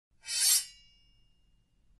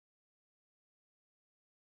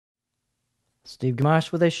Steve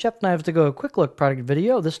Gamache with a Chef Knives to Go quick look product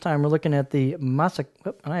video. This time we're looking at the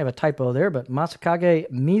I have a typo there, but Masakage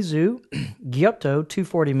Mizu Gyuto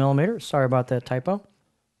 240mm. Sorry about that typo.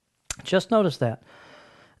 Just noticed that.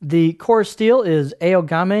 The core steel is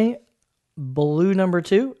Aogame Blue number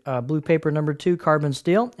 2, blue paper number 2 carbon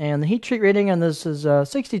steel, and the heat treat rating on this is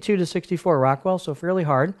 62 to 64 Rockwell, so fairly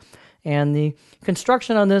hard. And the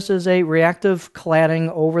construction on this is a reactive cladding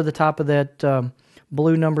over the top of that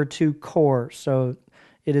blue number 2 core. So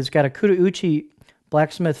it has got a Kudauchi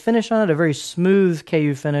blacksmith finish on it, a very smooth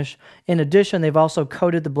KU finish. In addition, they've also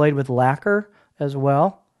coated the blade with lacquer as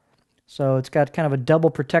well. So it's got kind of a double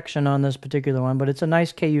protection on this particular one, but it's a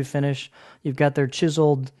nice KU finish. You've got their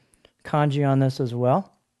chiseled kanji on this as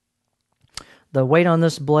well. The weight on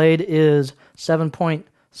this blade is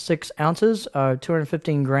 7.6 ounces,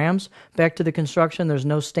 215 grams. Back to the construction, there's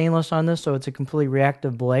no stainless on this, so it's a completely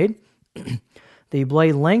reactive blade. The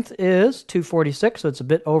blade length is 246, so it's a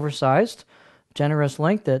bit oversized. Generous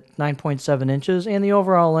length at 9.7 inches, and the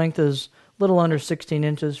overall length is a little under 16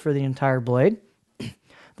 inches for the entire blade.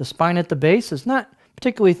 The spine at the base is not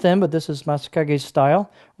particularly thin, but this is Masakage's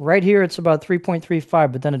style. Right here it's about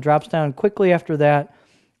 3.35, but then it drops down quickly after that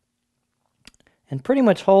and pretty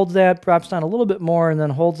much holds that, drops down a little bit more, and then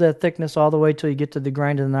holds that thickness all the way till you get to the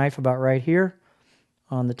grind of the knife about right here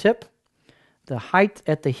on the tip. The height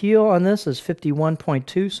at the heel on this is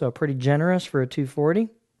 51.2, so pretty generous for a 240.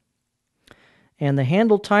 And the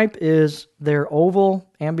handle type is their oval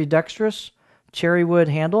ambidextrous cherry wood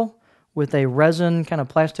handle with a resin, kind of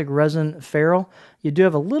plastic resin ferrule. You do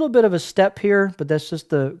have a little bit of a step here, but that's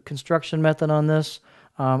just the construction method on this.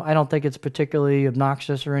 I don't think it's particularly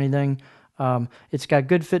obnoxious or anything. It's got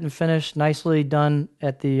good fit and finish, nicely done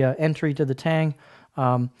at the entry to the tang.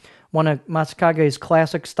 One of Masakage's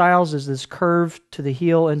classic styles is this curve to the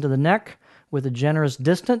heel into the neck with a generous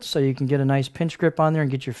distance, so you can get a nice pinch grip on there and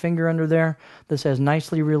get your finger under there. This has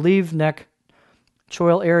nicely relieved neck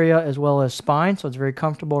choil area as well as spine, so it's very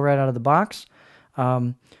comfortable right out of the box.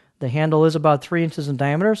 The handle is about 3 inches in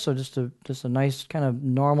diameter, so just a nice kind of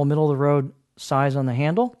normal middle-of-the-road size on the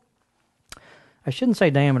handle. I shouldn't say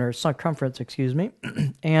diameter, circumference, excuse me.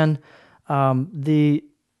 And the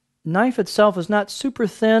knife itself is not super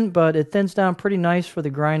thin, but it thins down pretty nice for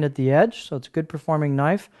the grind at the edge, so it's a good performing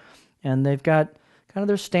knife. And they've got kind of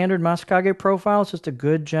their standard Masakage profile. It's just a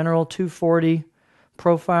good general 240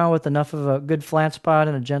 profile with enough of a good flat spot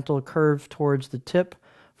and a gentle curve towards the tip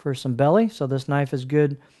for some belly. So this knife is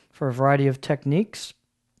good for a variety of techniques,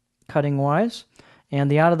 cutting-wise. And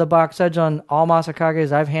the out-of-the-box edge on all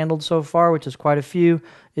Masakages I've handled so far, which is quite a few,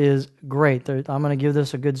 is great. I'm going to give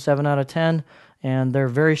this a good 7 out of 10. And they're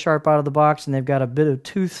very sharp out of the box, and they've got a bit of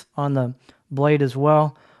tooth on the blade as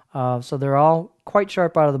well. So they're all quite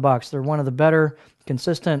sharp out of the box. They're one of the better,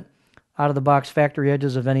 consistent, out-of-the-box factory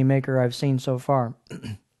edges of any maker I've seen so far.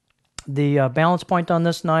 The balance point on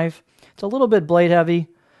this knife, it's a little bit blade heavy.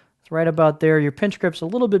 It's right about there. Your pinch grip's a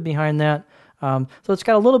little bit behind that. So it's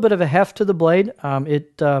got a little bit of a heft to the blade.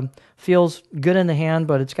 It feels good in the hand,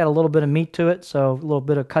 but it's got a little bit of meat to it, so a little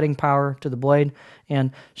bit of cutting power to the blade.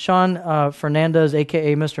 And Sean Fernandez,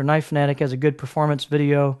 a.k.a. Mr. Knife Fanatic, has a good performance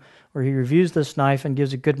video where he reviews this knife and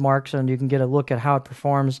gives it good marks, and you can get a look at how it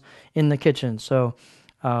performs in the kitchen. So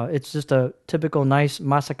it's just a typical nice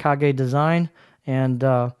Masakage design and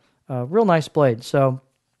a real nice blade. So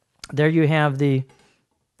there you have the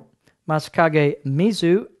Masakage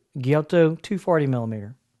Mizu Gyuto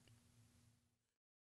 240mm.